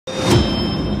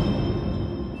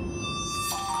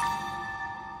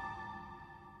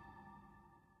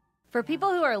For people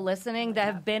who are listening that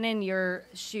have been in your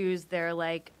shoes, they're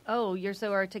like, oh, you're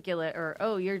so articulate, or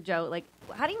oh, you're Joe. Like,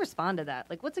 how do you respond to that?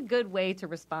 Like, what's a good way to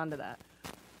respond to that?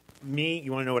 Me,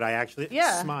 you want to know what I actually...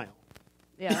 Yeah. Smile.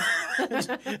 Yeah.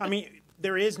 I mean,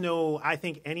 there is no, I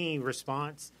think, any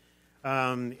response.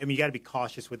 I mean, you got to be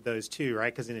cautious with those too,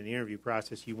 right? Because in an interview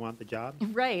process, you want the job.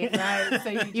 Right. Right. So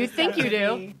You think you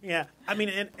do. Yeah. I mean,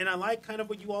 and I like kind of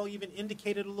what you all even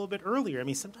indicated a little bit earlier. I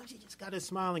mean, sometimes you just got to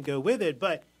smile and go with it.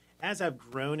 But as I've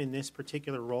grown in this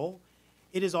particular role,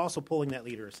 it is also pulling that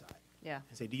leader aside. Yeah.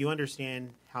 And say, do you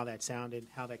understand how that sounded,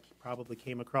 how that probably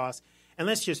came across? And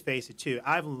let's just face it, too.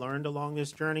 I've learned along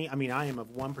this journey. I mean, I am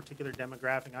of one particular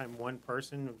demographic. I am one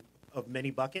person of many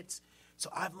buckets.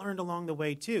 So I've learned along the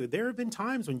way, too. There have been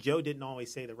times when Joe didn't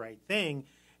always say the right thing.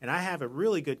 And I have a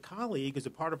really good colleague who's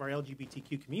a part of our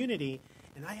LGBTQ community.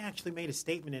 And I actually made a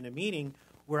statement in a meeting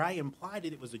where I implied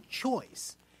that it was a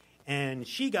choice. And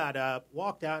she got up,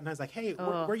 walked out, and I was like, hey,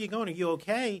 where are you going? Are you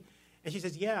okay? And she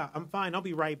says, yeah, I'm fine. I'll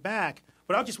be right back.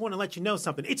 But I just want to let you know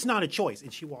something. It's not a choice.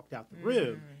 And she walked out the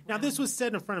room. Now, this was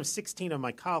said in front of 16 of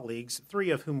my colleagues, 3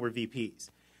 of whom were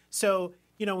VPs. So,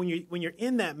 you know, when you're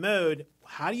in that mode,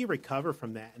 how do you recover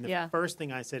from that? And the first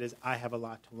thing I said is, I have a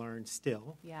lot to learn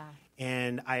still. Yeah.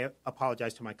 And I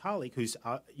apologize to my colleague, who's,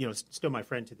 still my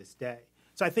friend to this day.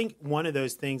 So I think one of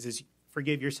those things is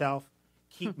forgive yourself,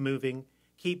 keep moving,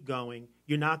 keep going.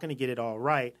 You're not going to get it all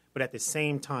right, but at the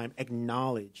same time,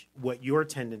 acknowledge what your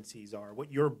tendencies are,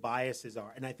 what your biases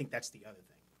are. And I think that's the other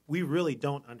thing. We really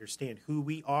don't understand who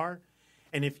we are.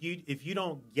 And if you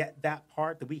don't get that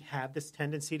part, that we have this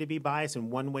tendency to be biased in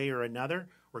one way or another,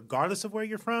 regardless of where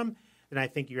you're from, then I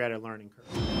think you're at a learning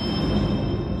curve.